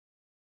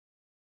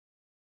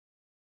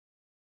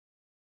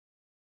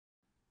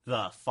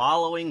The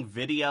following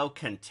video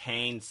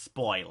contains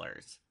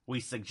spoilers. We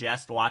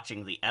suggest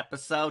watching the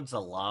episodes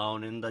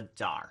alone in the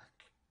dark.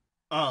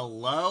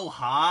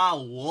 Aloha,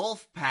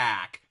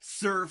 Wolfpack!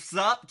 Surf's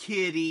up,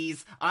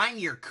 kiddies! I'm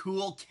your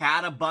cool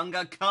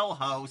Catabunga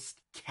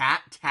co-host,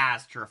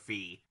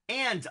 Catastrophe.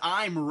 And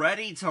I'm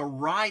ready to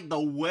ride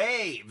the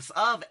waves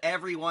of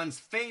everyone's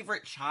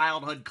favorite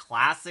childhood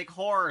classic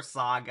horror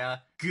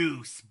saga,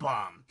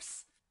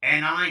 Goosebumps.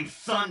 And I'm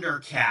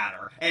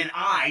Thundercatter, and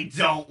I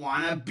don't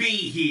want to be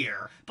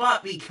here.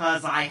 But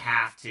because I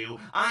have to,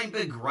 I'm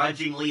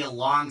begrudgingly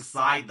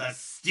alongside the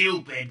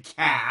stupid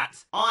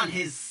cat on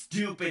his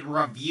stupid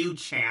review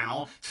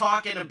channel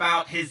talking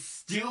about his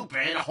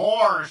stupid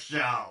horror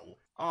show.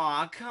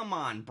 Aw, come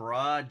on,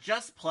 bruh.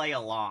 Just play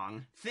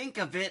along. Think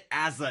of it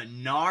as a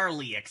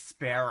gnarly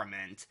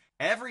experiment.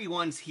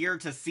 Everyone's here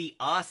to see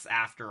us,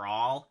 after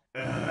all.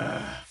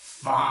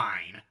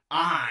 Fine.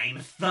 I'm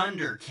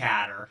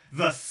Thundercatter,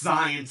 the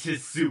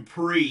scientist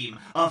supreme,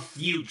 a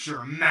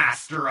future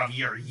master of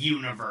your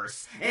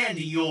universe, and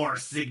your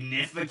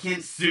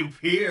significant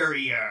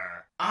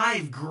superior.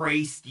 I've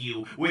graced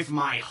you with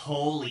my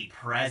holy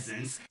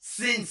presence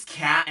since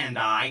Cat and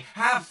I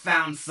have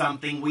found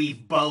something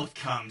we've both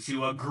come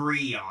to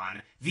agree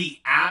on. The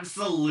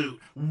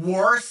absolute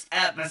worst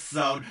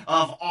episode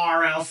of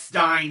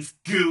R.L.Stine's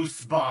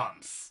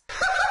Goosebumps.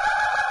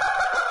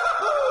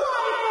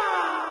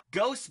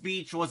 Ghost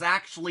Beach was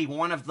actually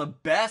one of the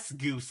best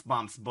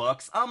Goosebumps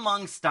books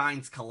among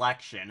Stine's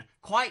collection,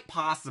 quite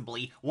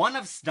possibly one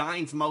of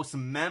Stine's most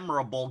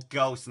memorable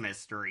ghost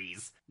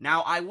mysteries.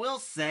 Now, I will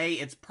say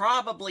it's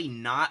probably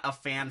not a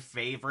fan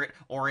favorite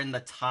or in the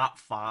top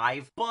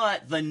 5,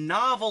 but the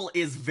novel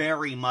is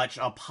very much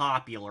a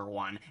popular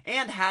one,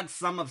 and had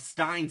some of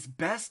Stine's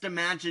best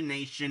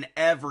imagination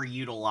ever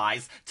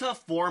utilized to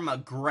form a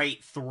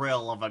great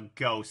thrill of a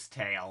ghost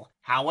tale.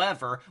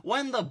 However,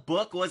 when the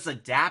book was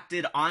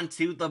adapted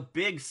onto the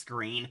big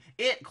screen,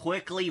 it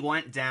quickly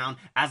went down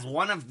as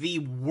one of the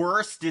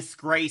worst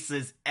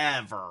disgraces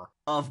ever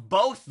of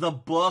both the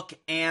book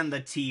and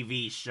the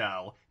TV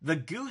show. The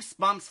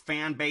Goosebumps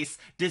fanbase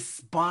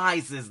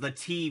despises the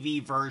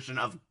TV version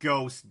of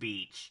Ghost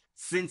Beach,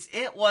 since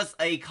it was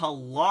a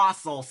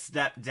colossal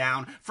step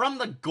down from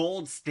the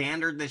gold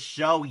standard the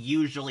show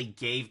usually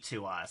gave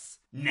to us.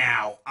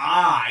 Now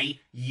I,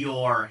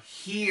 your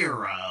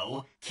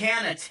hero,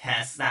 can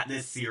attest that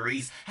this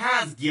series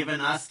has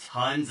given us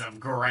tons of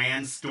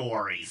grand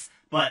stories,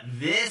 but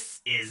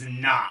this is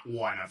not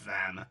one of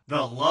them.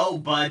 The low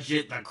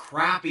budget, the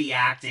crappy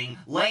acting,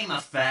 lame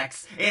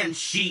effects, and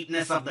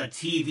cheapness of the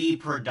TV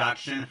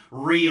production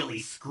really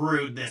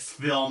screwed this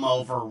film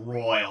over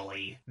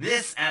royally.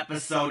 This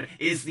episode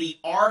is the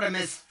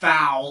Artemis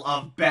Fowl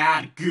of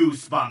bad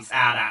Goosebumps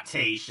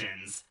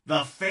adaptations.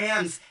 The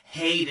fans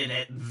hated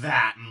it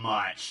that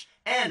much.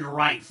 And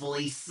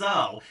rightfully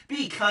so,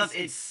 because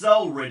it's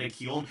so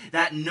ridiculed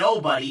that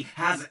nobody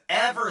has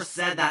ever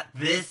said that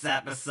this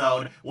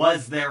episode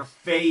was their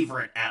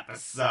favorite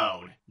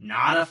episode.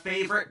 Not a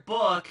favorite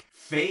book,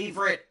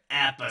 favorite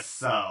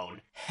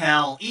episode.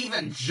 Hell,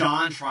 even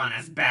JonTron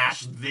has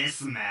bashed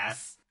this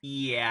mess.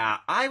 Yeah,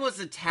 I was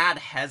a tad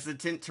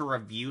hesitant to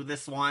review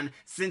this one,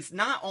 since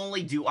not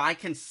only do I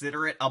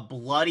consider it a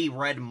bloody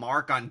red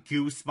mark on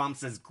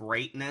Goosebumps'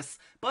 greatness,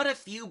 but a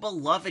few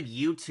beloved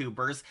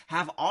YouTubers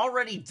have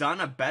already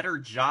done a better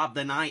job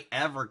than I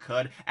ever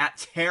could at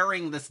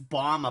tearing this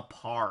bomb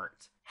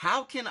apart.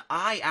 How can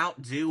I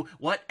outdo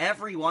what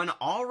everyone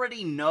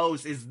already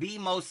knows is the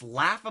most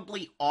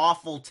laughably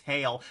awful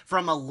tale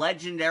from a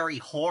legendary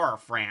horror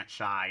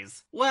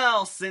franchise?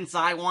 Well, since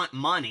I want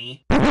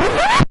money...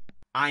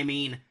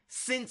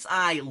 since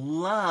I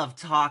love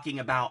talking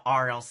about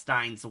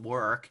R.L.Stine's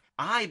work,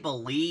 I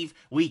believe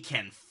we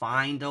can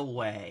find a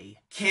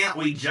way. Can't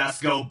we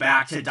just go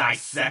back to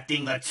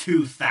dissecting the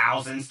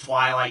 2000s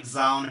Twilight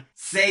Zone?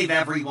 Save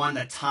everyone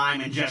the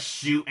time and just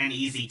shoot an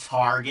easy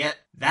target?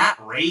 That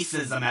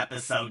racism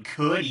episode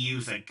could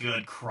use a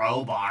good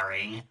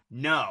crowbarring.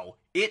 No.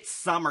 It's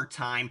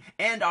summertime,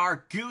 and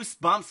our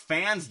Goosebumps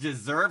fans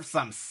deserve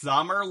some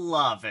summer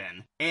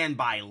lovin'. And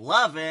by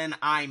lovin',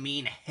 I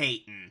mean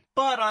hatin'.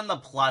 But on the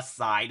plus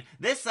side,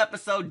 this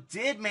episode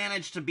did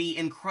manage to be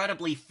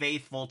incredibly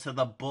faithful to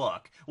the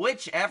book,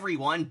 which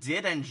everyone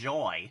did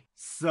enjoy.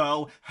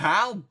 So,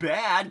 how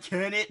bad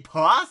can it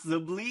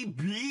possibly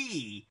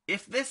be?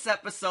 If this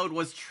episode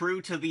was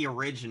true to the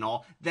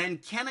original, then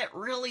can it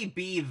really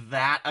be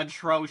that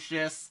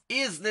atrocious?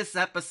 Is this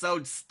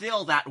episode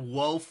still that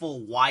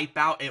woeful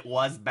wipeout it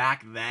was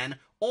back then?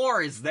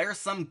 Or is there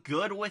some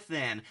good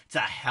within to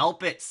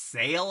help it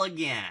sail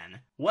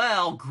again?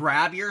 Well,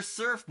 grab your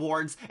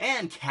surfboards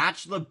and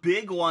catch the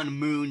big one,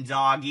 moon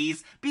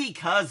doggies,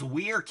 because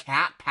we're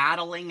cat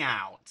paddling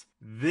out.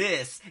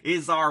 This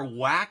is our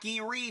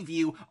wacky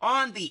review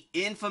on the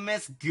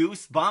infamous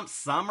Goosebumps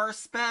Summer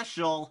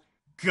Special,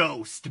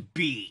 Ghost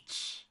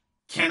Beach.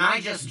 Can I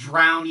just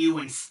drown you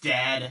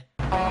instead?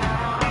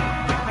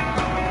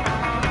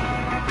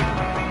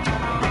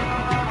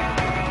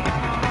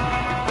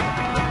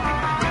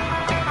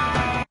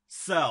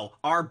 So,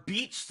 our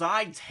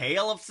beachside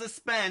tale of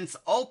suspense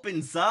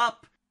opens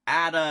up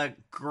at a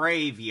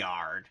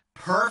graveyard,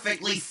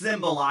 perfectly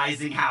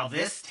symbolizing how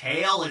this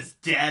tale is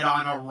dead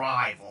on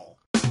arrival.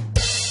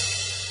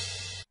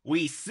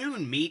 We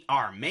soon meet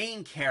our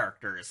main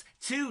characters,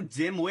 two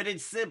dim-witted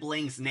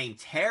siblings named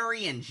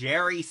Terry and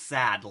Jerry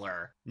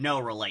Sadler, no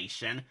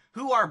relation,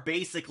 who are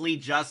basically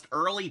just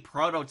early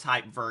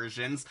prototype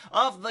versions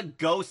of the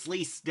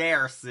ghostly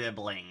stare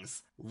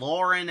siblings,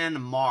 Lauren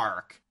and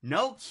Mark.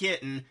 No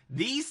Kitten,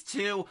 these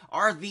two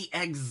are the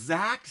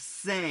exact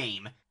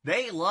same.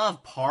 They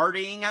love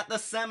partying at the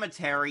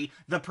cemetery,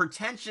 the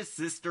pretentious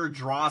sister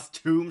draws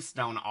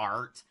tombstone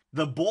art.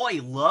 The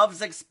boy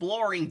loves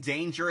exploring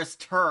dangerous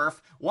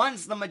turf,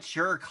 one's the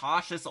mature,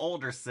 cautious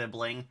older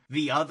sibling,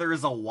 the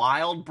other's a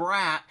wild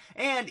brat,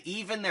 and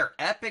even their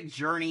epic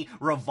journey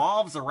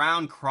revolves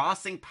around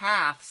crossing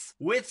paths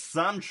with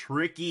some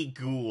tricky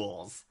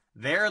ghouls.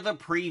 They're the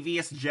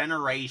previous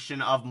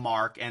generation of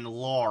Mark and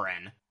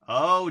Lauren.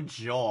 Oh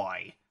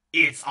joy.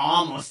 It's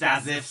almost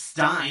as if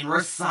Stine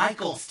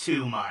recycles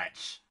too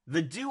much.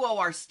 The duo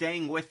are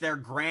staying with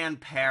their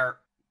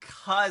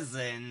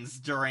cousins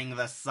during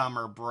the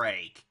summer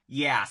break.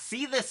 Yeah,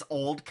 see this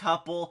old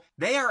couple?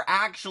 They are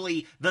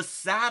actually the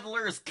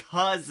Sadler's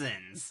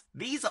cousins.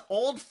 These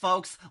old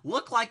folks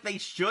look like they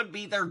should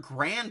be their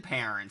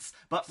grandparents,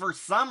 but for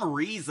some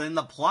reason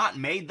the plot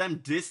made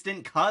them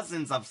distant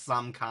cousins of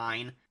some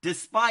kind,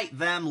 despite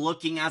them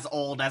looking as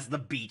old as the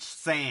beach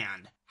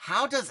sand.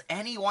 How does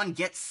anyone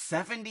get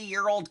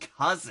 70-year-old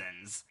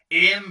cousins?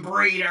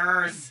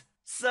 Inbreeders!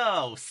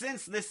 So,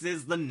 since this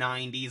is the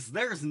 90s,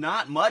 there's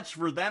not much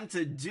for them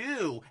to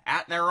do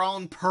at their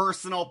own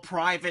personal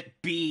private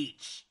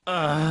beach.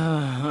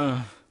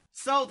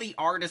 So the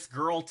artist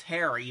girl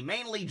Terry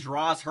mainly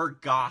draws her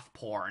goth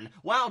porn,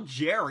 while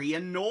Jerry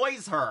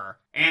annoys her.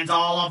 And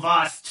all of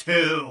us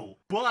too!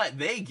 But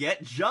they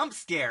get jump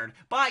scared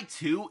by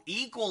two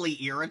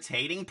equally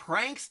irritating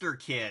prankster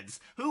kids,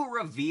 who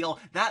reveal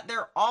that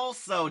they're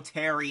also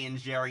Terry and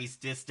Jerry's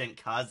distant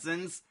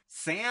cousins,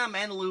 Sam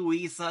and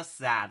Louisa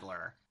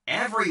Sadler.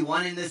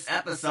 Everyone in this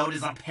episode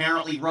is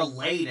apparently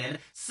related,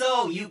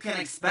 so you can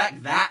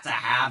expect that to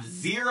have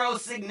zero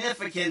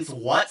significance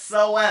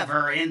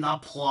whatsoever in the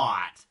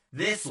plot.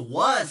 This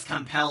was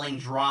compelling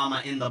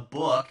drama in the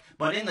book,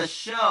 but in the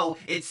show,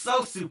 it's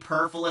so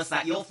superfluous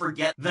that you'll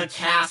forget the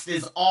cast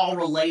is all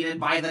related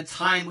by the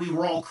time we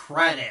roll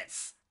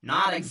credits.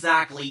 Not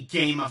exactly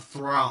Game of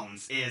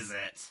Thrones, is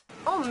it?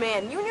 Oh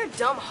man, you and your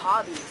dumb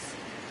hobbies.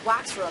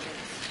 Wax rubbing.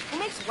 Who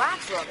makes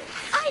wax rubbing?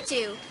 I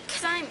do,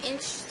 because I'm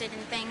interested in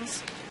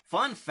things.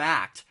 Fun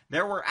fact,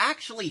 there were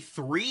actually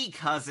 3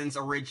 cousins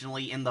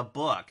originally in the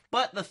book,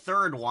 but the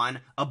third one,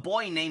 a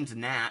boy named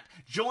Nat,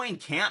 joined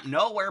Camp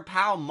Nowhere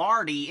pal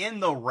Marty in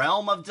the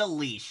realm of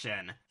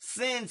deletion,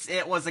 since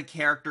it was a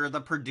character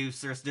the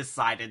producers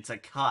decided to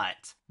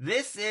cut.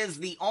 This is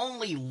the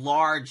only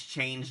large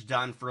change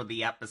done for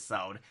the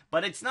episode,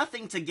 but it's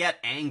nothing to get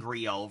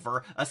angry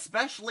over,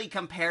 especially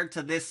compared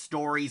to this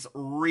story's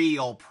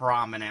real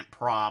prominent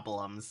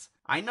problems.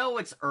 I know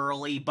it's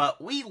early,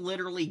 but we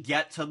literally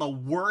get to the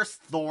worst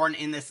thorn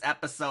in this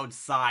episode's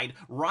side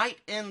right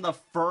in the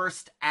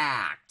first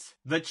act.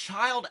 The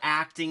child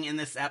acting in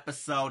this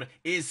episode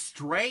is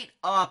straight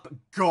up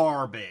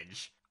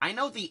garbage. I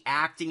know the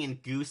acting in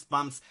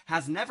Goosebumps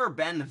has never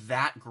been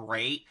that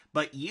great,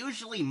 but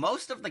usually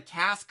most of the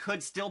cast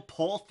could still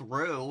pull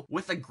through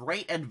with a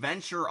great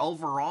adventure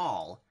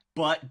overall.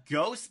 But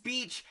Ghost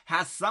Beach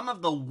has some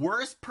of the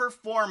worst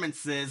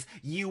performances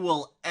you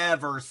will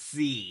ever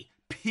see.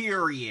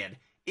 Period.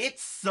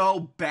 It's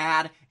so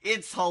bad,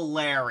 it's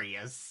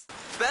hilarious.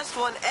 Best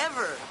one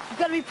ever! You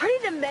gotta be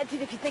pretty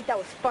demented if you think that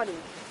was funny.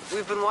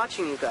 We've been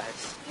watching you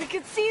guys. We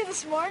could see you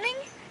this morning,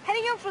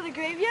 heading out for the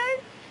graveyard,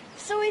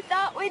 so we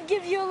thought we'd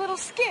give you a little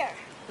scare.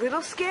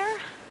 Little scare?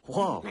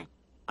 Whoa.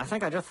 I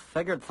think I just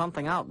figured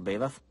something out,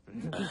 Beavis.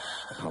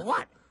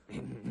 What?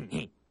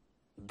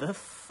 This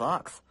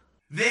sucks.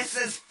 This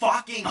is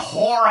fucking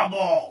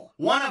horrible!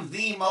 One of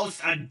the most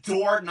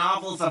adored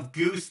novels of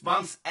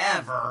Goosebumps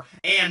ever,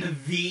 and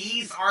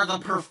these are the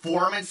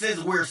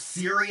performances we're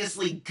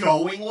seriously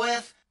going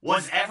with?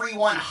 Was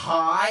everyone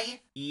high?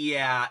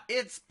 Yeah,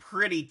 it's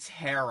pretty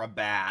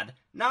terabad.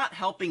 Not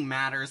helping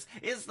matters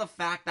is the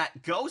fact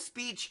that Ghost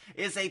Beach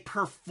is a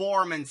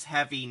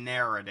performance-heavy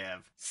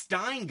narrative.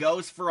 Stine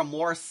goes for a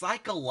more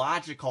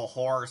psychological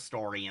horror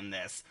story in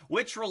this,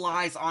 which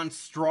relies on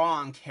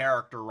strong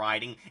character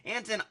writing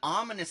and an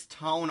ominous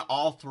tone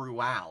all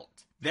throughout.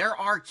 There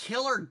are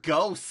killer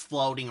ghosts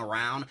floating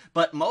around,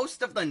 but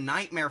most of the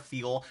nightmare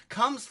fuel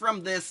comes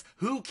from this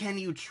who can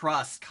you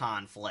trust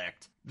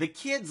conflict. The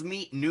kids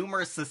meet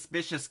numerous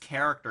suspicious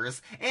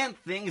characters, and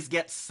things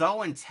get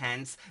so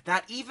intense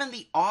that even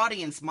the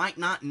audience might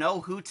not know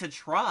who to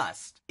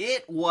trust.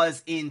 It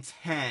was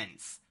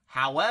intense.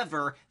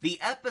 However, the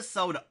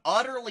episode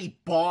utterly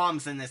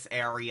bombs in this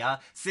area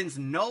since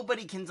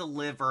nobody can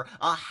deliver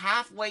a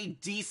halfway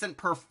decent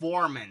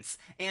performance,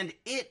 and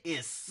it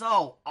is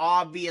so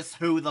obvious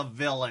who the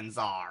villains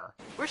are.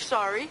 We're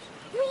sorry.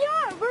 We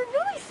are. We're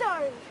really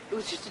sorry. It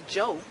was just a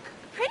joke.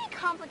 Pretty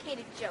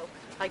complicated joke.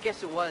 I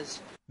guess it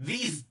was.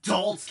 These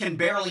dolts can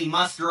barely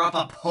muster up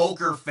a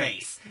poker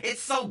face.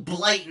 It's so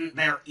blatant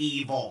they're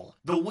evil.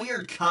 The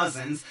weird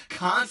cousins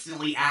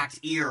constantly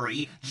act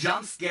eerie,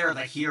 jump scare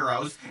the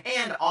heroes,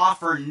 and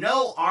offer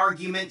no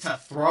argument to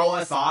throw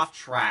us off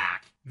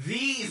track.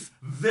 These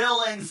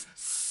villains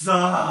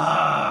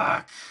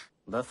suck!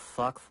 This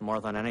sucks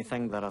more than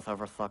anything that has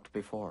ever sucked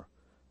before.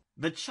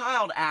 The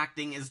child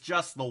acting is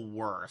just the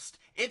worst.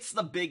 It's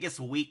the biggest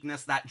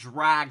weakness that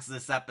drags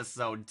this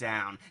episode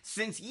down,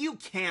 since you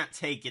can't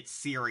take it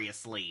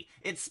seriously.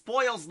 It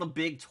spoils the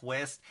big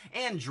twist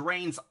and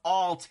drains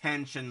all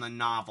tension the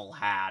novel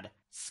had.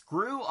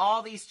 Screw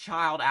all these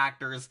child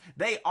actors,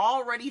 they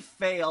already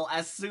fail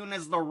as soon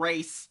as the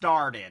race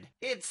started.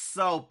 It's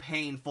so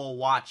painful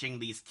watching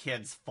these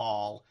kids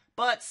fall.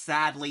 But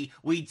sadly,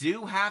 we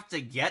do have to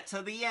get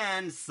to the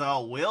end,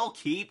 so we'll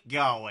keep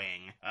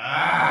going.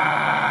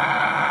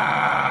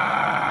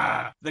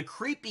 The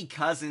creepy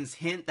cousins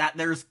hint that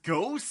there's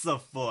ghosts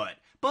afoot,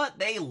 but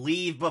they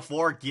leave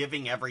before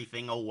giving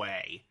everything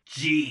away.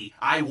 Gee,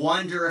 I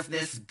wonder if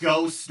this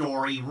ghost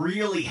story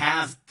really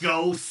has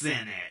ghosts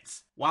in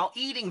it. While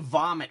eating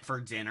vomit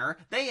for dinner,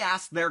 they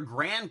ask their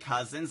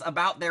grand-cousins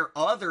about their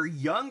other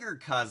younger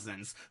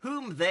cousins,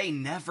 whom they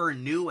never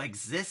knew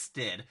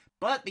existed.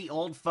 But the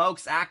old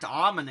folks act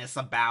ominous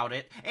about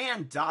it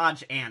and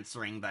dodge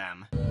answering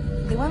them.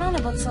 They went on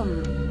about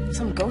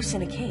some ghosts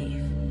in a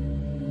cave.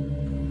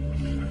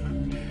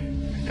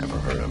 Never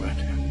heard of it.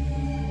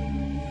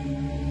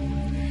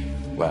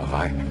 Well,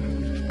 I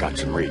got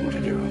some reading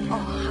to do.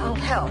 Oh, I'll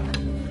help.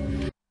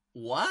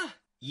 What?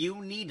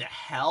 You need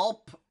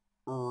help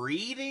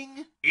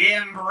reading?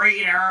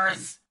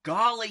 Inbreeders!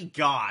 Golly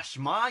gosh,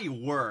 my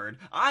word.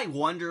 I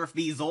wonder if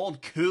these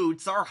old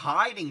coots are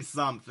hiding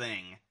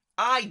something.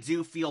 I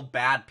do feel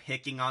bad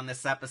picking on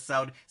this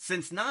episode,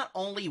 since not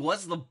only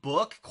was the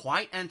book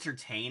quite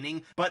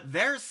entertaining, but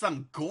there's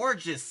some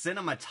gorgeous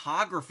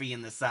cinematography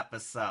in this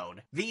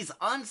episode. These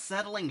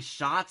unsettling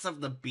shots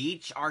of the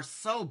beach are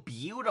so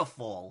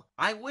beautiful.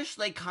 I wish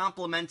they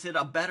complemented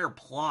a better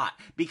plot,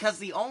 because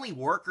the only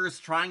workers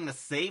trying to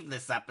save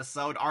this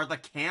episode are the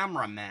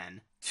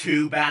cameramen.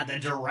 Too bad the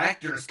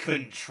directors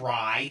couldn't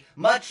try,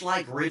 much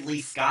like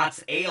Ridley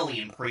Scott's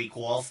Alien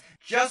prequels.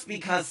 Just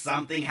because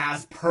something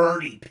has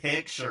pretty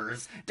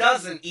pictures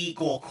doesn't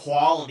equal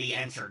quality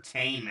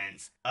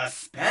entertainment,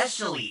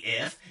 especially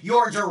if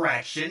your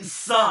direction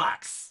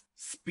sucks.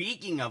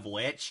 Speaking of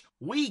which,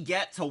 we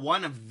get to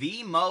one of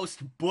the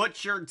most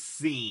butchered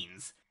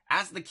scenes.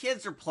 As the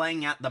kids are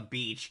playing at the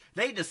beach,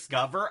 they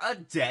discover a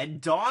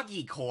dead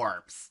doggy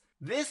corpse.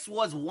 This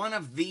was one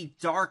of the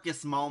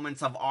darkest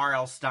moments of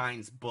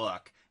R.L.Stine's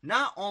book.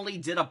 Not only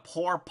did a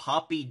poor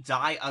puppy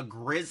die a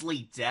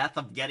grisly death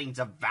of getting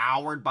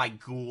devoured by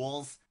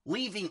ghouls,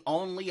 leaving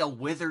only a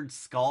withered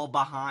skull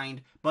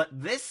behind, but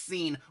this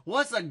scene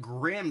was a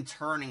grim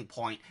turning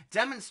point,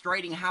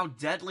 demonstrating how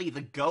deadly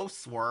the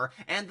ghosts were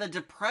and the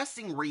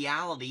depressing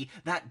reality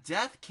that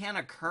death can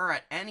occur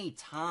at any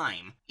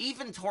time,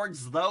 even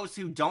towards those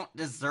who don't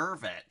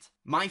deserve it.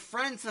 My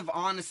friends have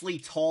honestly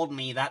told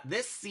me that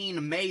this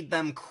scene made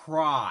them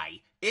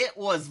cry. It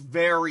was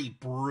very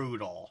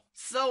brutal.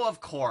 So,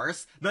 of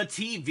course, the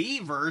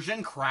TV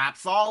version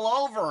craps all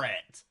over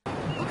it.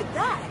 Look at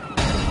that.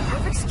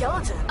 Perfect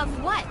skeleton.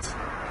 Of what?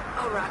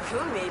 A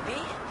raccoon, maybe.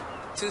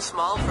 Too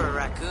small for a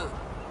raccoon.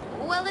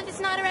 Well, if it's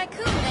not a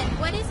raccoon, then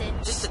what is it?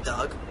 Just a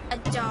dog. A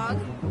dog?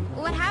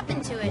 What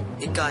happened to it?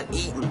 It got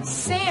eaten.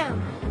 Sam.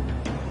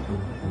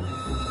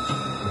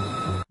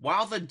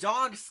 While the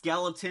dog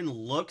skeleton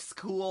looks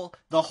cool,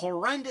 the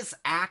horrendous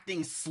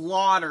acting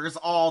slaughters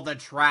all the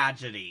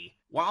tragedy.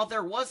 While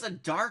there was a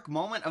dark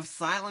moment of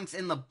silence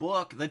in the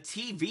book, the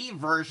TV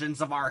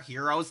versions of our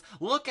heroes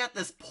look at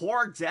this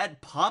poor dead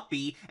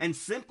puppy and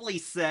simply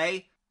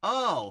say,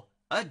 "Oh,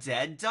 a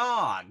dead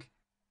dog.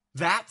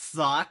 That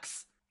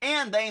sucks."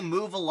 And they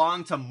move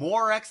along to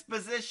more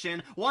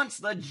exposition once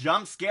the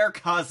jump scare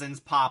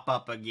cousins pop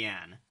up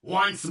again.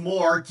 Once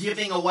more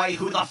giving away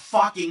who the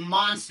fucking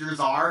monsters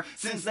are,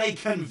 since they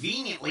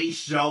conveniently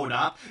showed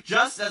up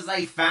just as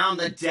they found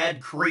the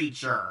dead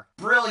creature.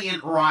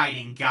 Brilliant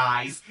writing,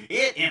 guys.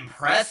 It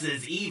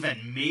impresses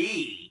even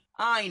me.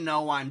 I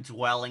know I'm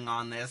dwelling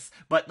on this,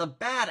 but the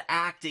bad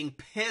acting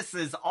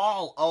pisses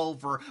all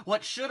over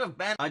what should have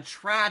been a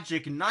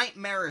tragic,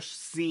 nightmarish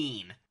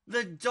scene.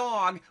 The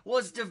dog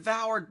was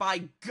devoured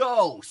by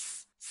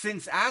ghosts.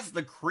 Since, as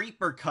the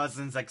Creeper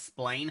cousins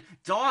explain,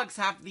 dogs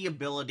have the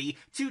ability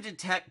to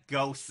detect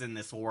ghosts in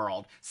this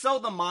world, so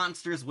the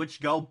monsters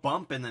which go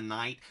bump in the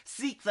night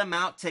seek them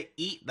out to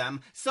eat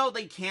them so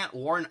they can't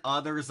warn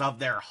others of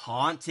their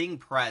haunting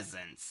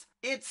presence.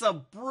 It's a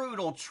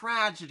brutal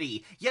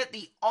tragedy, yet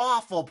the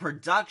awful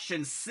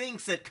production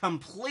sinks it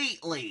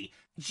completely.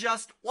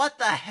 Just what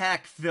the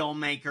heck,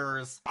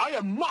 filmmakers? I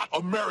am not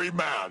a merry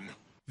man.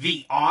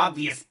 The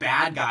obvious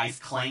bad guys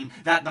claim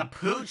that the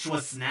pooch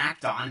was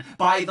snacked on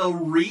by the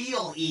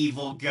real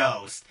evil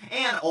ghost,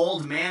 an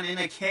old man in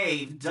a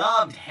cave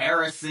dubbed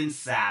Harrison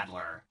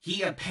Sadler.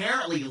 He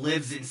apparently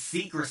lives in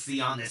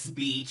secrecy on this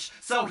beach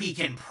so he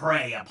can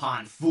prey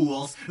upon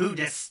fools who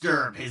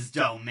disturb his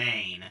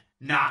domain.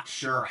 Not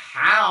sure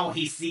how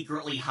he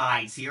secretly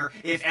hides here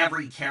if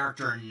every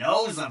character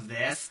knows of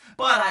this,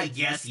 but I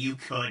guess you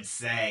could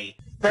say,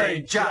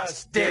 they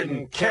just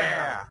didn't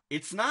care.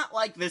 It's not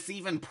like this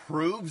even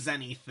proves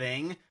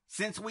anything,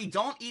 since we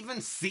don't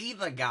even see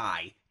the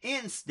guy.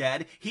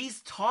 Instead,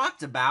 he's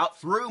talked about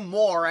through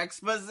more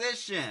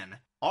exposition.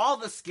 All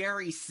the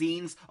scary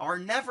scenes are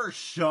never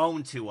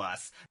shown to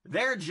us.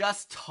 They're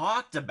just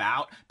talked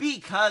about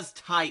because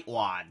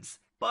tightwads.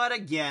 But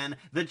again,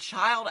 the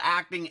child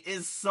acting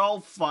is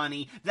so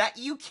funny that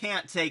you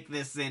can't take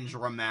this in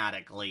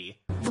dramatically.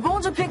 The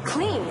bones are picked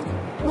clean.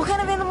 What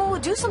kind of animal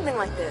would do something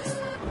like this?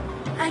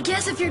 I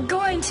guess if you're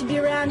going to be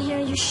around here,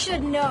 you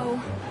should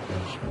know.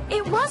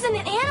 It wasn't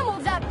an animal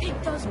that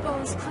picked those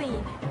bones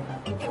clean.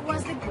 It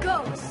was the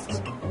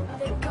ghost.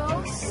 The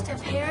ghost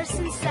of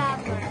Harrison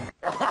Sadler.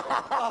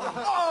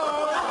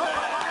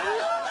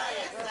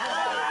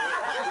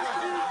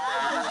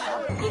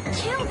 It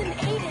killed and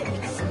ate it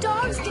because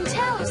dogs can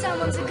tell if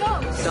someone's a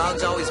ghost.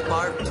 Dogs always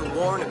bark to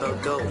warn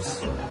about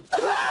ghosts.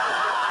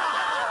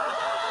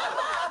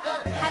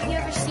 Have you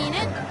ever seen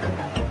it?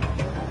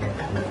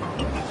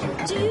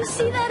 Do you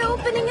see that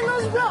opening in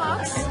those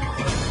rocks?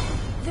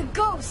 The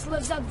ghost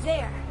lives up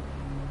there.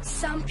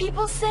 Some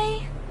people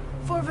say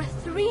for over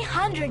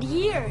 300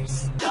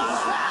 years.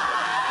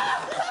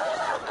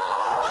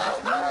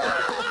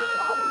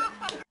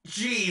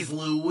 Jeez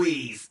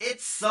Louise,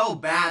 it's so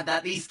bad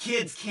that these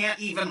kids can't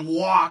even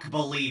walk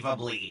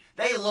believably.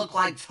 They look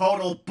like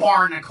total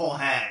barnacle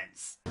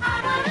heads.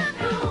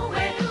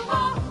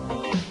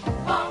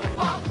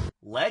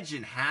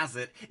 Legend has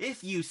it,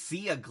 if you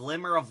see a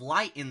glimmer of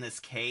light in this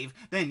cave,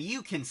 then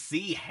you can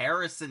see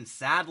Harrison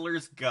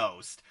Sadler's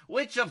ghost,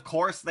 which of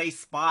course they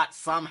spot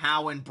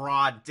somehow in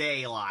broad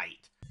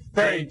daylight.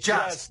 They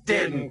just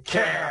didn't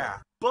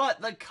care.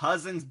 But the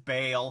cousins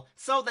bail,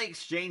 so they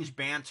exchange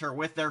banter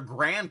with their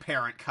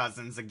grandparent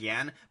cousins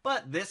again,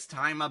 but this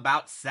time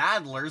about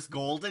Sadler's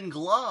golden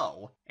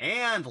glow.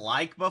 And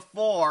like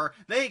before,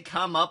 they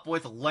come up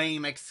with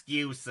lame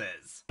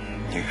excuses.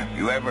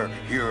 You ever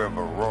hear of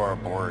Aurora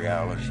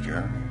Borealis,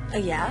 Jerry?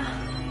 Yeah?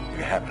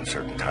 It happens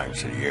certain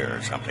times of the year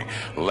or something.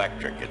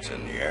 Electric gets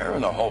in the air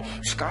and the whole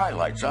sky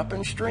lights up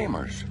in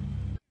streamers.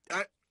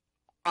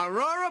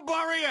 Aurora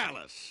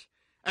Borealis.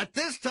 At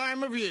this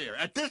time of year,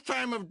 at this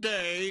time of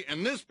day,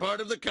 in this part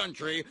of the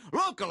country,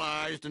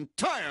 localized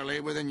entirely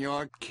within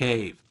your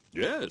cave.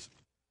 Yes.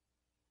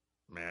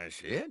 That's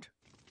it?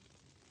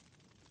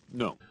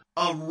 No.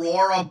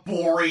 Aurora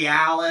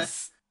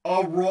Borealis?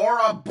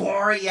 Aurora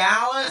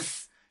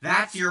Borealis?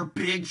 That's your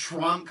big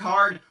trump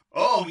card?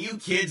 Oh, you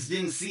kids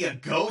didn't see a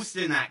ghost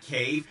in that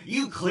cave.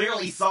 You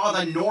clearly saw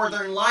the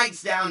northern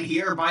lights down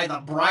here by the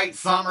bright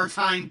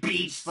summertime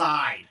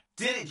beachside.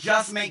 Did it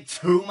just make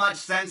too much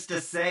sense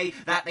to say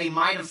that they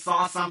might have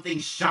saw something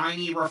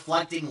shiny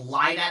reflecting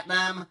light at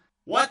them?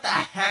 What the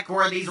heck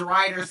were these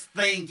writers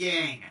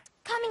thinking?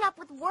 Coming up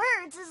with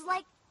words is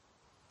like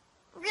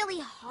really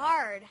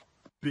hard.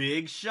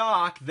 Big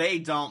shock, they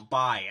don't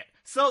buy it.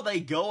 So they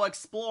go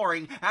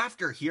exploring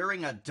after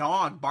hearing a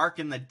dog bark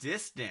in the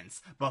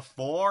distance,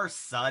 before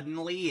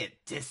suddenly it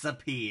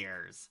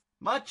disappears.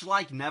 Much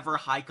like Never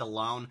Hike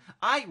Alone,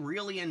 I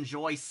really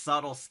enjoy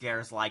subtle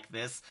scares like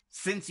this,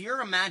 since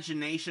your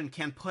imagination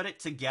can put it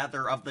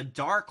together of the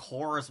dark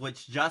horrors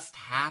which just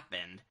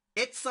happened.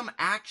 It's some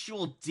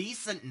actual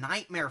decent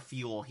nightmare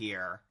fuel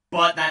here.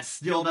 But that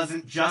still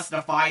doesn't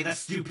justify the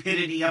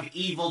stupidity of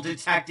evil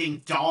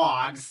detecting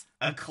dogs.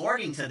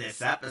 According to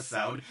this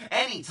episode,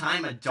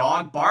 anytime a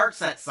dog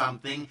barks at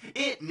something,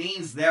 it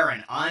means they're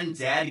an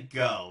undead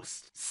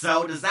ghost.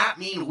 So does that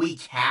mean we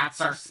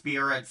cats are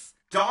spirits?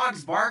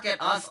 Dogs bark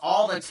at us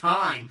all the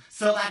time,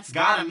 so that's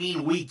gotta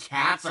mean we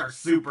cats are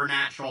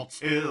supernatural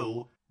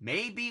too.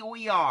 Maybe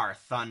we are,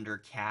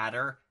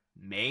 Thundercatter.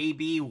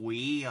 Maybe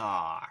we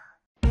are.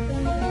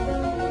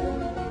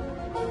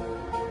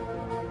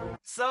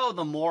 So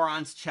the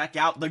morons check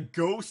out the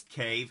ghost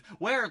cave,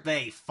 where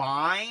they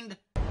find...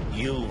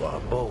 You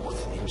are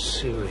both in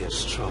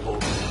serious trouble.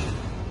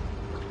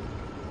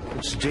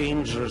 It's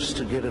dangerous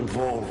to get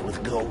involved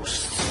with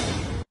ghosts.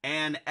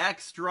 An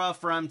extra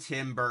from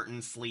Tim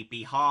Burton's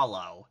Sleepy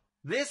Hollow.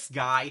 This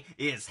guy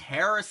is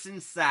Harrison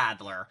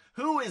Sadler,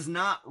 who is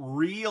not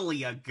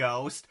really a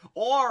ghost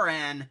or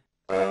an...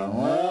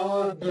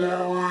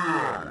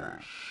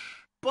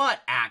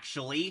 but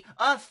actually,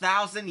 a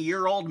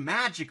 1,000-year-old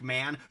magic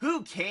man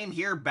who came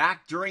here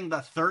back during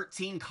the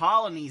 13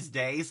 Colonies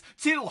days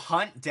to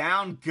hunt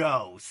down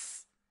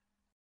ghosts.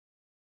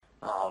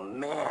 Oh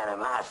man,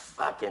 am I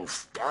fucking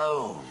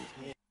stoned.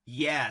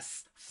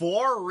 Yes,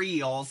 for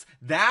reals,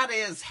 that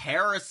is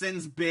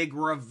Harrison's big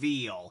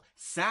reveal.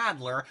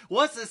 Sadler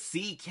was a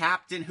sea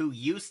captain who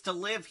used to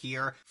live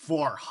here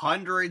for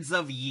hundreds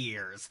of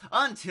years,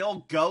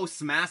 until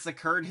ghosts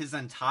massacred his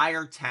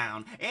entire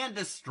town and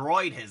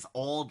destroyed his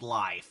old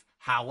life.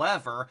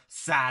 However,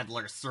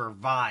 Sadler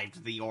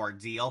survived the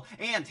ordeal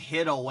and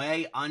hid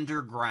away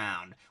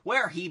underground,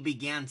 where he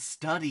began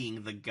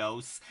studying the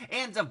ghosts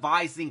and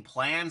devising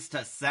plans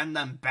to send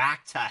them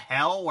back to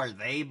hell where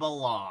they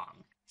belong.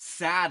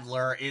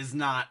 Sadler is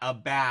not a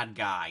bad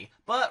guy,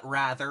 but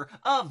rather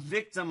a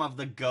victim of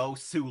the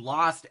ghosts who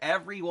lost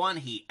everyone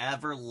he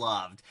ever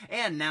loved,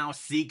 and now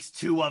seeks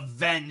to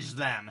avenge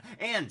them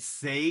and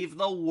save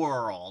the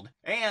world.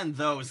 And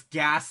those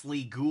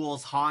ghastly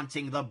ghouls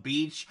haunting the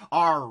beach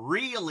are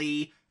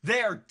really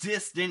their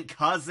distant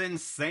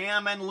cousins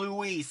Sam and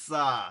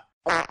Louisa.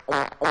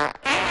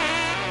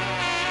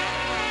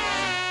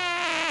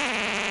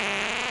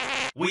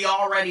 We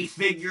already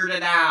figured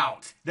it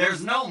out.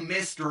 There's no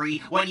mystery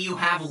when you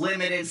have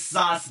limited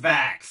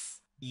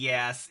suspects.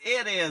 Yes,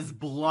 it is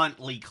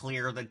bluntly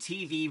clear the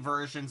TV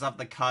versions of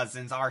the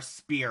cousins are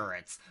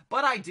spirits,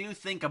 but I do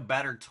think a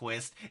better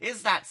twist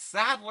is that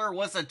Sadler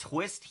was a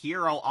twist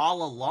hero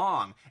all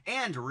along,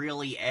 and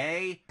really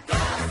a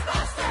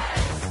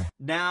Ghostbusters!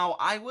 Now,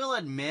 I will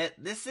admit,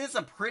 this is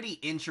a pretty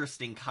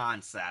interesting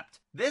concept.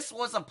 This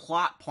was a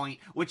plot point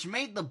which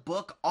made the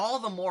book all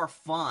the more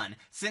fun,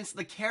 since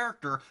the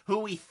character, who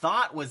we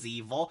thought was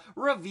evil,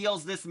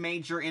 reveals this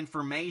major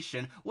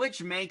information,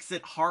 which makes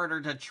it harder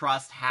to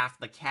trust half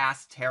the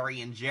cast Terry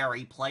and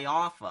Jerry play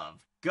off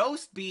of.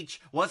 Ghost Beach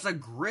was a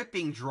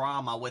gripping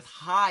drama with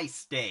high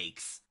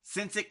stakes,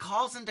 since it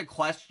calls into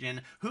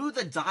question who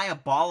the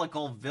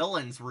diabolical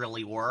villains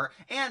really were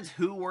and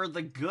who were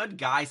the good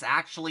guys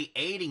actually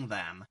aiding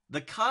them. The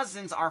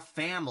cousins are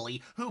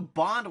family who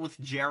bond with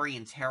Jerry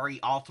and Terry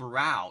all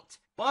throughout,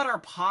 but are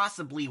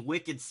possibly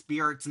wicked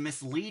spirits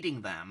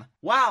misleading them,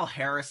 while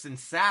Harrison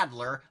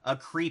Sadler, a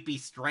creepy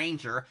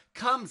stranger,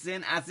 comes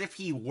in as if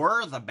he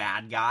were the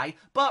bad guy,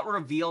 but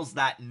reveals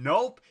that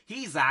nope,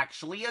 he's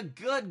actually a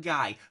good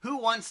guy who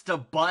wants to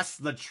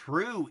bust the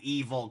true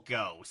evil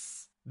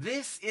ghosts.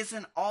 This is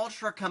an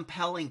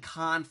ultra-compelling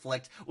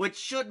conflict which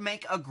should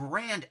make a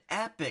grand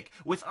epic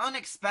with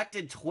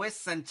unexpected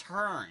twists and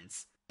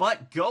turns.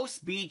 But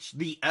Ghost Beach,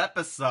 the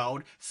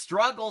episode,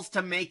 struggles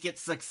to make it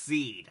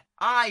succeed.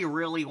 I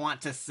really want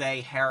to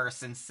say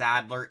Harrison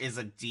Sadler is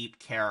a deep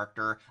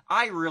character,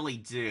 I really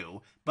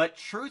do, but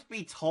truth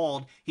be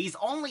told, he's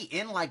only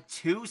in like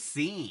 2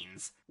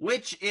 scenes,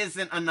 which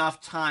isn't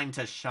enough time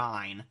to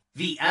shine.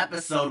 The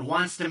episode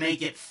wants to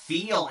make it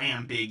feel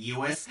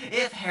ambiguous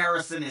if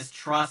Harrison is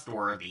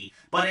trustworthy,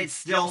 but it's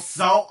still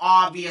so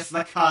obvious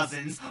the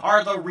cousins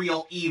are the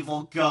real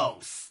evil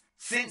ghosts,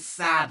 since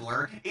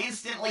Sadler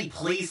instantly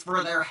pleads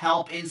for their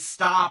help in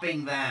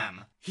stopping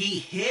them. He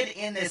hid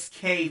in this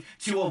cave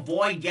to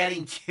avoid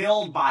getting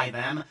killed by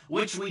them,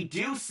 which we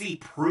do see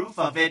proof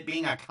of it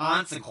being a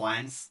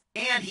consequence.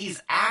 And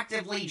he's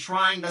actively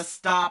trying to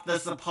stop the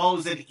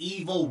supposed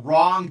evil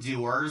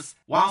wrongdoers,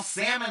 while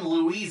Sam and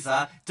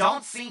Louisa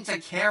don't seem to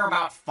care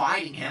about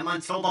fighting him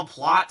until the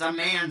plot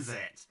demands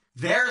it.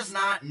 There's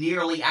not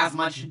nearly as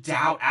much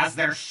doubt as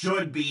there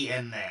should be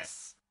in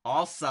this.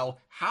 Also,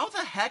 how the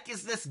heck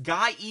is this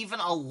guy even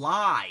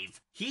alive?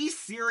 He's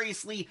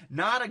seriously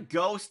not a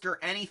ghost or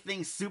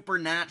anything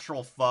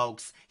supernatural,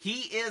 folks.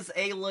 He is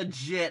a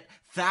legit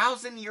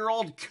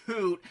 1,000-year-old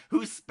coot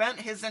who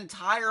spent his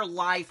entire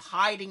life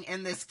hiding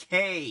in this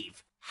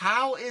cave.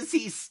 How is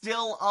he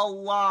still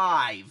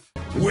alive?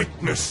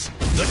 Witness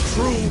the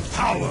true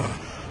power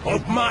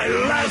of my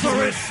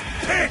Lazarus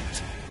Pit!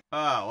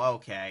 Oh,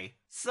 okay.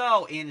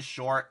 So, in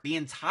short, the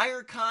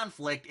entire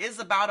conflict is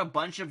about a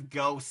bunch of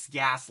ghosts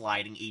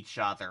gaslighting each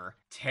other.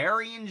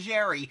 Terry and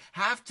Jerry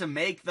have to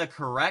make the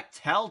correct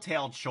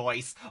telltale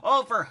choice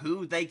over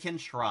who they can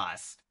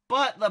trust.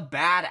 But the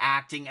bad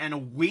acting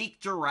and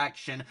weak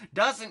direction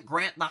doesn't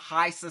grant the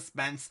high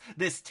suspense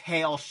this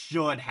tale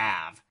should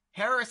have.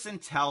 Harrison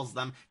tells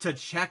them to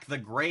check the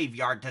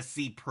graveyard to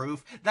see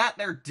proof that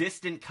their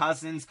distant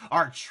cousins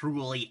are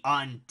truly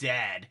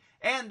undead.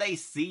 And they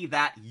see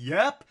that,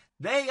 yep,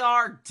 they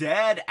are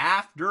dead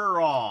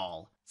after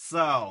all.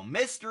 So,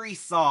 mystery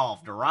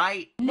solved,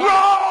 right?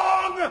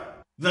 Wrong!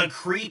 The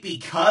creepy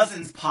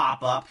cousins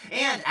pop up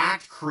and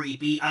act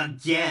creepy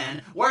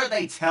again, where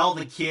they tell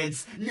the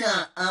kids,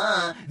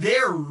 nuh-uh,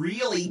 they're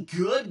really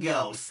good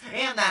ghosts,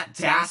 and that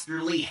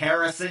dastardly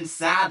Harrison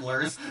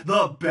Sadler's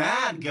the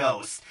bad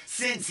ghost,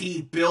 since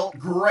he built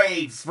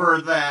graves for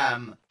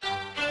them.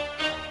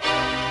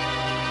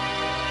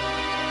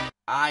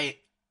 I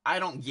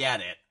don't get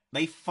it.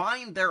 They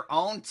find their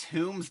own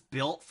tombs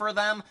built for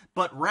them,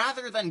 but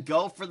rather than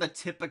go for the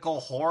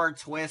typical horror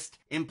twist,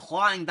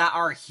 implying that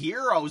our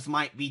heroes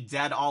might be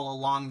dead all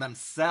along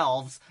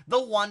themselves, the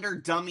Wonder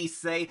Dummies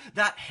say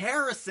that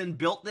Harrison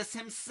built this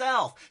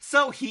himself,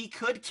 so he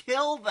could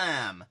kill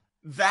them.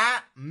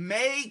 That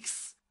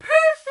makes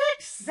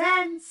perfect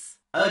sense.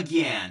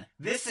 Again,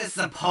 this is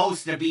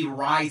supposed to be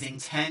rising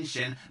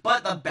tension,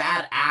 but the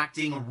bad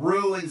acting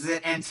ruins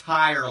it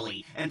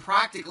entirely and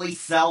practically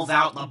sells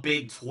out the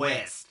big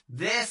twist.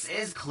 This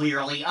is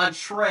clearly a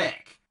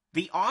trick.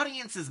 The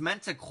audience is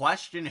meant to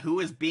question who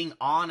is being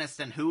honest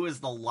and who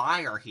is the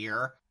liar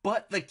here,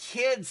 but the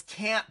kids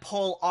can't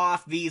pull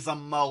off these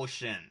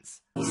emotions.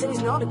 He said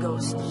he's not a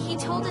ghost. He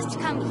told us to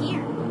come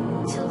here,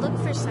 to look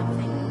for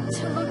something.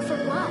 To look for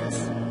what?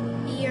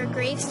 Your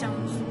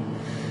gravestones.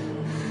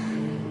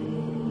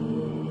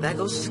 That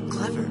ghost is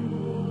clever,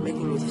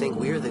 making you think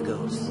we're the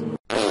ghosts.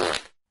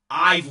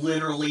 I've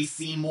literally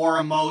seen more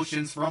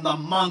emotions from the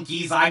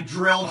monkeys I've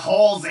drilled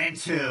holes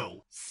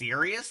into.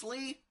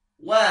 Seriously?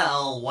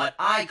 Well, what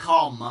I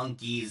call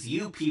monkeys,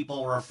 you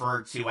people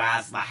refer to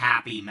as the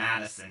Happy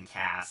Madison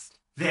cast.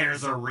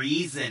 There's a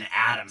reason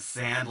Adam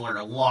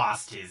Sandler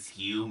lost his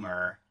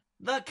humor.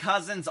 The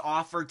cousins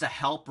offered to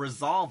help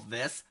resolve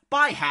this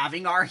by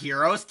having our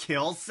heroes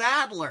kill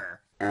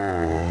Sadler.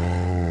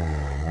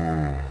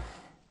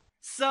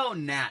 So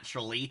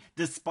naturally,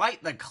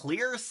 despite the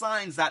clear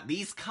signs that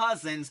these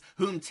cousins,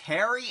 whom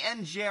Terry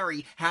and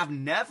Jerry have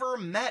never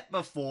met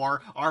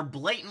before, are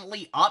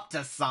blatantly up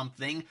to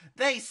something,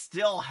 they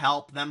still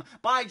help them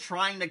by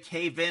trying to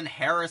cave in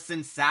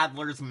Harrison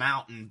Sadler's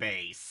mountain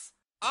base.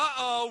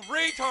 Uh-oh,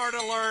 retard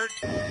alert!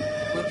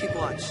 We'll keep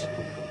watch.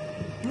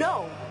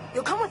 No,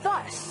 you'll come with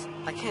us.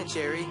 I can't,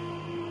 Jerry.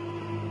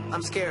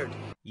 I'm scared.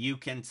 You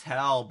can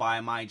tell by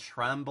my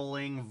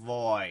trembling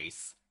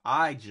voice.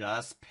 I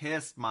just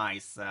pissed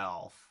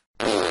myself.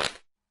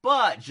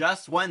 But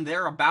just when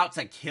they're about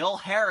to kill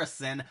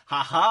Harrison,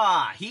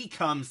 haha, he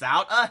comes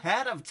out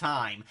ahead of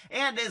time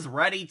and is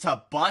ready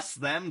to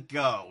bust them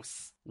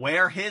ghosts.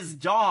 Where his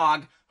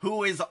dog,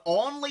 who is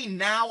only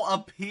now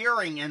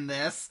appearing in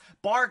this,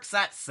 barks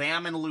at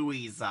Sam and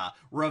Louisa,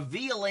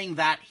 revealing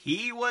that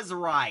he was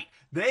right.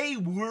 They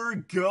were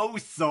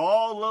ghosts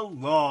all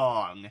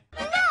along.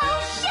 No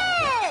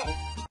shit!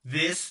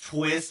 This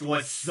twist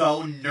was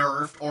so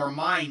nerfed, or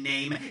my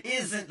name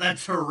isn't the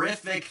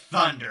terrific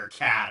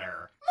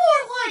Thundercatter.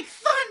 More like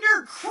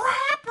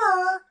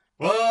Thundercrapper!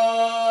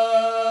 Whoa!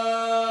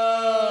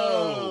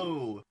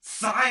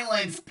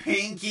 Silence,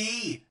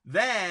 Pinky!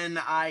 Then,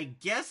 I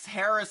guess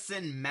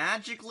Harrison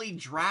magically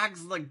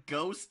drags the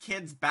ghost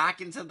kids back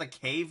into the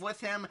cave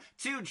with him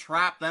to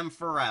trap them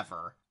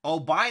forever. Oh,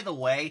 by the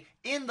way,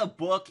 in the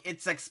book,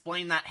 it's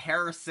explained that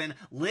Harrison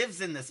lives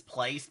in this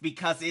place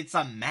because it's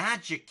a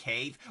magic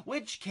cave,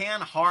 which can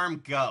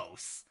harm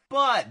ghosts.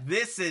 But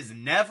this is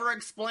never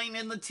explained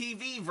in the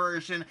TV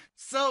version,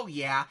 so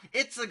yeah,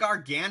 it's a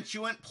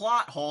gargantuan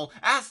plot hole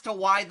as to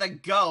why the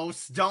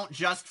ghosts don't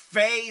just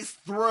phase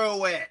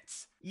through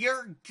it.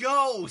 You're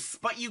ghosts,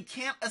 but you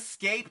can't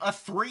escape a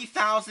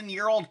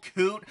 3,000-year-old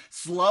coot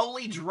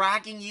slowly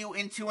dragging you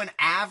into an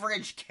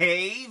average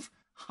cave?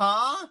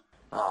 Huh?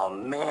 Oh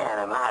man,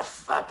 am I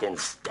fucking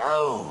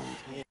stoned.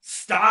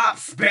 Stop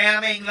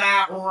spamming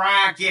that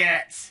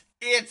racket!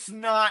 It's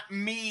not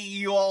me,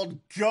 you old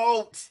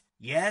goat!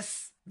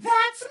 Yes?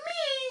 That's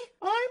me!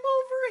 I'm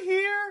over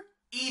here.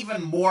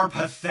 Even more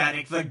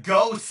pathetic, the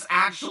ghosts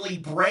actually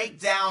break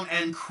down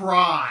and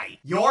cry.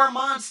 You're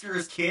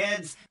monsters,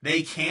 kids.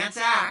 They can't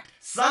act,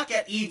 suck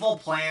at evil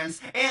plans,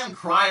 and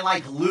cry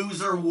like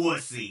loser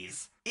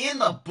wussies. In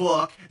the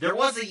book, there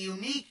was a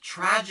unique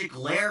tragic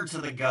lair to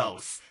the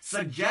ghosts,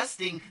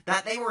 suggesting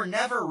that they were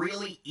never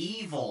really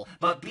evil,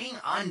 but being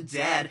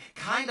undead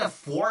kind of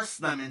forced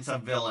them into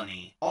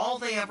villainy. All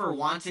they ever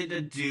wanted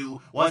to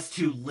do was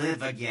to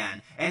live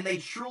again, and they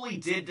truly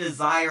did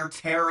desire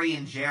Terry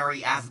and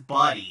Jerry as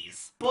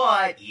buddies.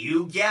 But,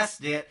 you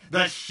guessed it, the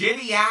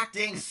shitty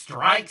acting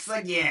strikes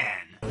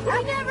again.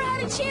 I never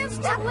had a chance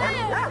to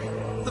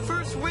live. The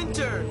first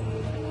winter!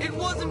 It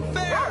wasn't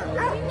fair!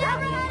 We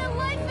never had a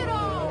life at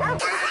all.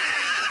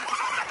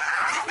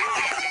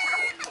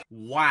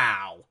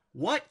 Wow.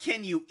 What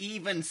can you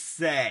even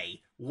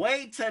say?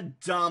 Way to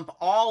dump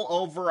all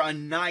over a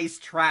nice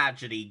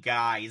tragedy,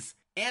 guys.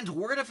 And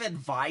word of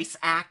advice,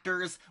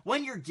 actors,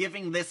 when you're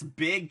giving this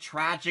big,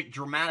 tragic,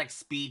 dramatic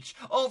speech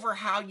over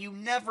how you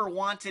never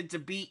wanted to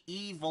be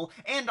evil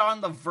and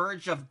on the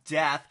verge of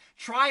death,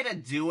 try to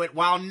do it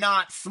while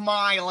not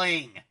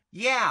smiling.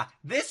 Yeah,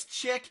 this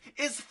chick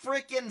is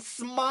frickin'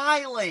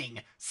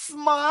 smiling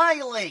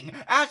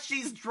as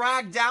she's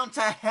dragged down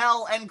to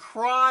hell and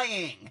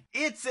crying.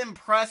 It's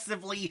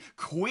impressively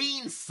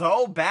Queen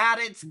so bad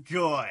it's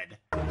good.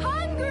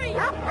 Hungry! We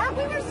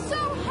were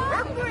so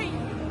hungry!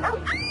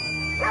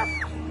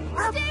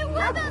 Stay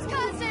with us,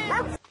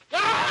 cousins!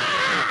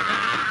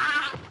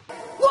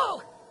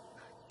 Whoa!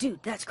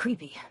 Dude, that's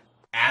creepy.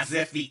 As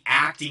if the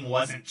acting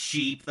wasn't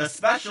cheap, the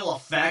special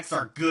effects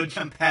are good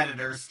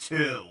competitors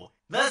too.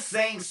 The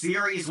same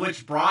series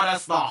which brought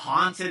us the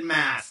Haunted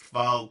Mask,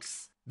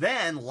 folks.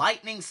 Then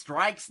lightning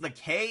strikes the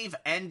cave,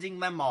 ending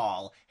them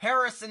all.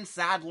 Harrison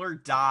Sadler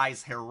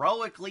dies,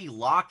 heroically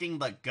locking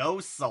the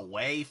ghosts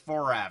away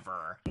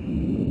forever.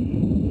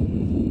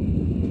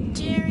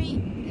 Jerry,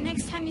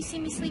 next time you see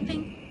me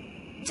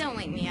sleeping, don't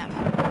wake me up.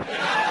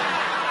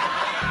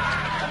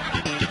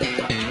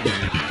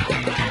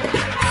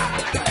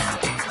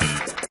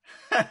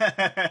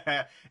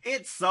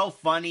 It's so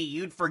funny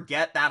you'd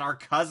forget that our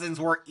cousins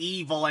were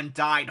evil and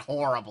died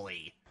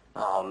horribly.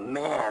 Oh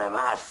man, am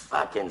I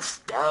fucking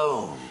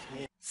stoned.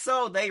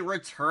 So they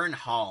return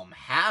home,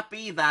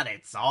 happy that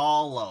it's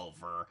all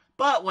over.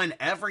 But when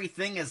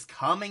everything is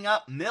coming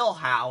up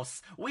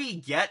Millhouse, we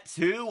get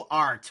to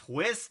our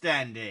twist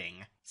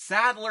ending.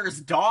 Sadler's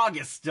dog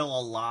is still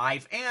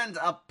alive and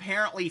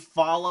apparently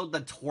followed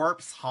the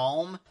twerps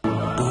home.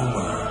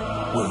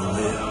 Boomer will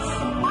live.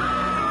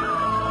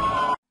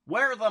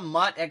 Where the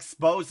mutt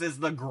exposes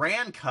the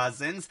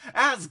grand-cousins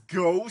as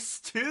ghosts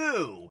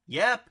too.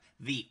 Yep,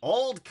 the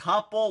old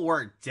couple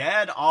were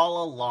dead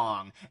all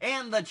along,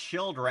 and the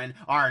children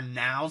are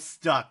now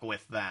stuck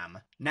with them.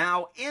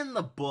 Now, in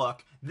the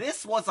book,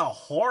 this was a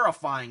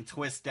horrifying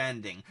twist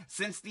ending,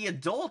 since the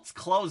adults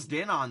closed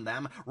in on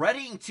them,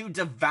 readying to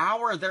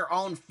devour their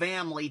own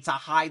family to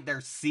hide their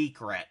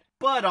secret.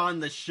 But on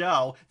the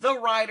show, the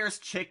writers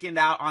chickened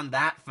out on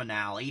that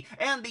finale,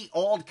 and the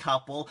old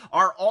couple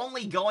are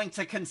only going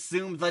to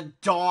consume the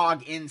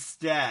dog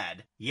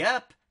instead.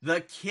 Yep,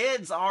 the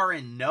kids are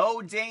in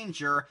no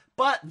danger,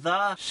 but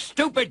the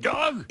stupid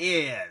dog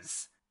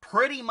is.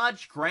 Pretty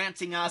much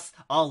granting us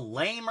a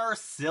lamer,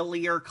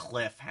 sillier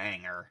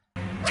cliffhanger.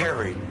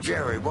 Terry,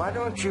 Jerry, why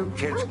don't you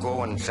kids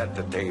go and set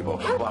the table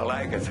while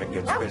Agatha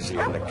gets busy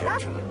in the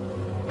kitchen?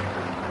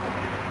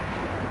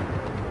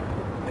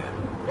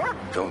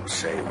 Don't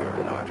say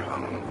you're not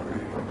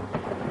hungry.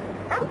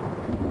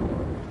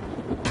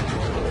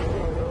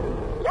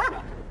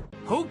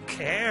 Who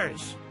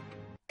cares?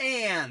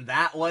 And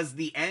that was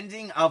the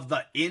ending of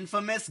the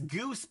infamous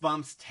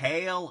Goosebumps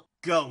tale,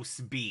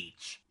 Ghost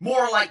Beach.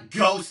 More like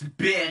Ghost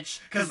Bitch,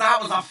 cause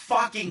that was a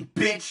fucking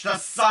bitch to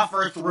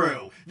suffer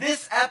through.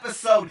 This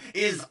episode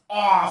is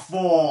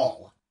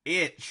awful.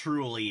 It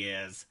truly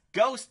is.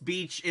 Ghost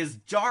Beach is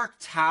Dark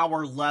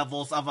Tower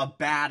levels of a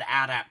bad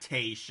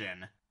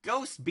adaptation.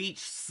 Ghost Beach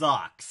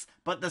sucks,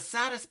 but the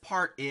saddest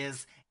part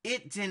is,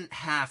 it didn't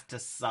have to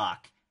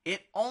suck.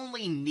 It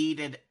only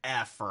needed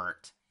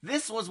effort.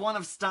 This was one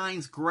of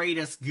Stine's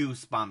greatest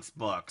Goosebumps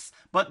books,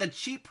 but the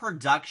cheap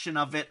production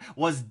of it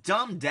was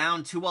dumbed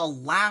down to a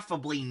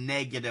laughably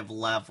negative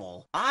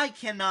level. I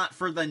cannot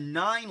for the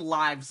 9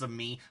 lives of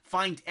me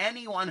find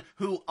anyone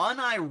who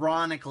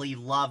unironically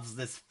loves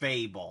this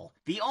fable.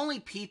 The only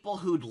people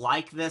who'd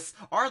like this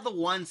are the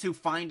ones who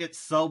find it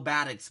so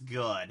bad it's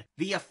good.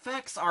 The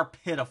effects are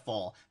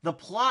pitiful, the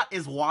plot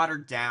is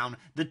watered down,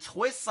 the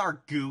twists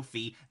are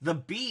goofy, the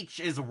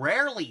beach is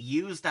rarely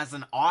used as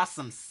an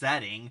awesome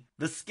setting,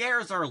 the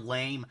scares are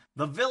lame,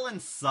 the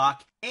villains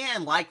suck,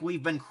 and like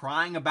we've been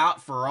crying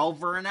about for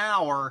over an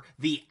hour,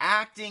 the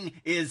acting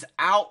is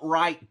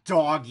outright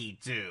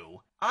doggy-doo.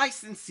 I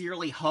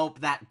sincerely hope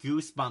that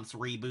Goosebumps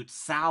reboot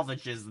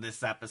salvages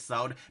this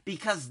episode,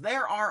 because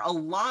there are a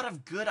lot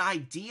of good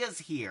ideas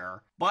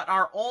here, but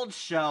our old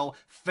show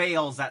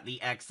fails at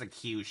the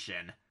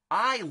execution.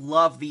 I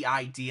love the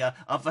idea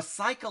of a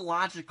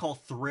psychological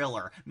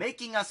thriller,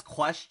 making us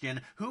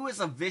question who is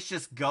a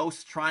vicious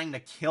ghost trying to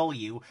kill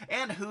you,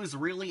 and who's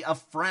really a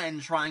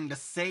friend trying to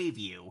save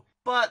you.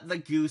 But the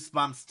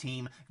Goosebumps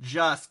team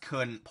just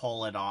couldn't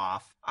pull it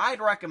off.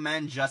 I'd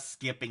recommend just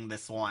skipping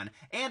this one,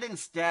 and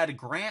instead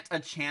grant a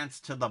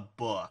chance to the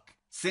book,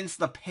 since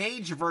the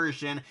page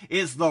version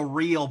is the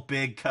real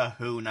big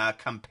kahuna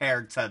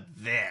compared to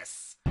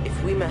this.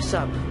 If we mess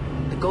up,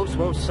 the ghost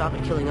won't stop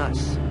at killing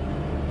us.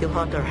 He'll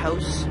haunt our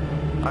house,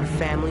 our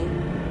family,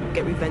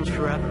 get revenge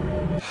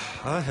forever.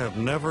 I have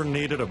never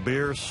needed a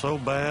beer so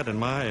bad in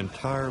my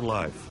entire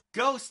life.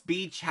 Ghost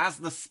Beach has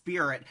the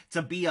spirit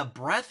to be a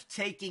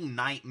breathtaking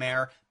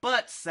nightmare,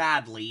 but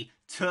sadly,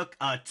 took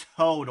a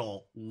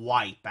total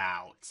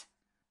wipeout.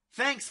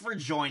 Thanks for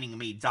joining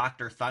me,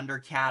 Dr.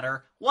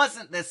 Thundercatter.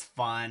 Wasn't this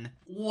fun?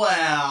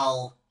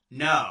 Well,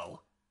 no.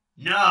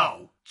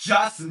 No.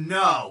 Just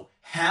no.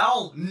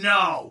 Hell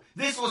no!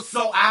 This was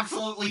so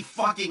absolutely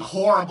fucking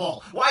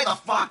horrible! Why the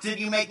fuck did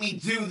you make me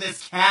do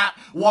this, Cat?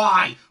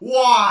 Why?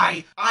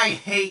 Why? I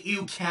hate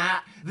you,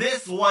 Cat!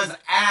 This was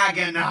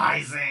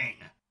agonizing!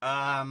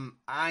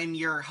 I'm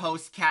your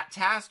host,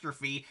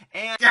 Catastrophe,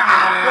 and...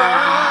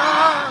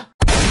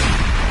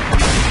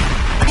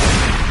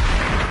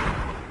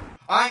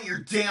 I'm your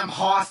damn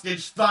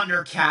hostage,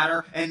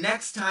 Thundercatter, and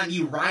next time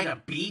you write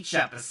a beach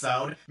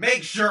episode,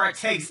 make sure it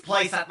takes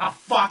place at the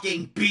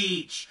fucking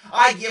beach!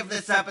 I give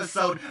this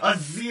episode a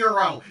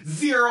 0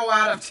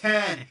 out of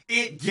 10.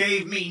 It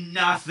gave me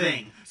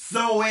nothing,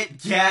 so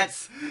it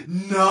gets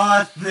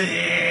nothing!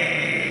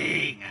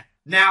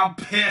 Now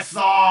piss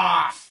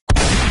off!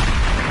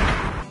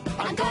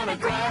 I'm gonna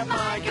grab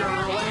my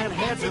girl and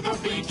head to the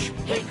beach.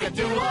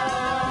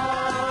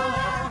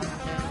 Hic-a-doo-la.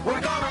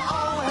 We're gonna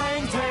all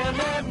hang ten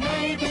and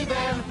maybe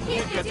then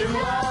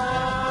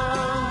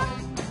Hic-a-doo-la.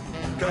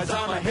 Cause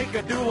I'm a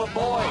Hic-a-doo-la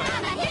boy.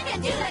 I'm a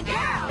Hic-a-doo-la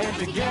girl. And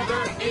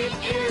together it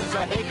is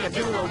a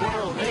Hic-a-doo-la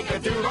world.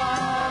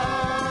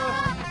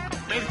 Hic-a-doo-la.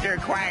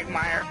 Mr.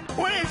 Quagmire,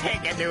 what does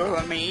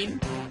Hic-a-doo-la mean?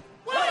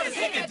 What does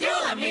Hic-a-doo-la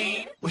Hic-a-doo-la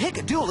mean? Well,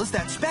 Hic-a-doo-la's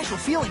that special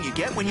feeling you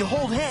get when you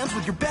hold hands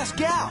with your best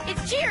gal.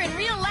 It's cheering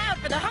real loud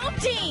for the home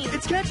team.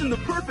 It's catching the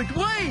perfect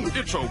wave.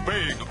 It's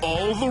obeying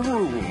all the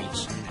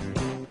rules.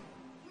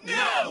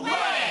 No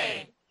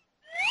way!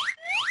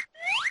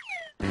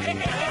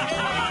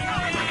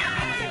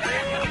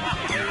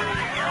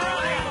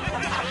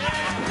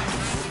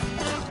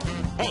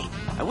 Hey,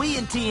 are we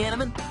in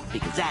Tiananmen?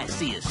 Because I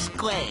see a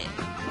square.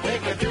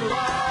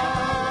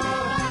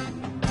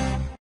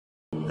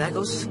 That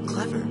ghost's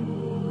clever,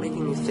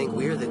 making me think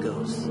we're the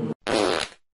ghosts.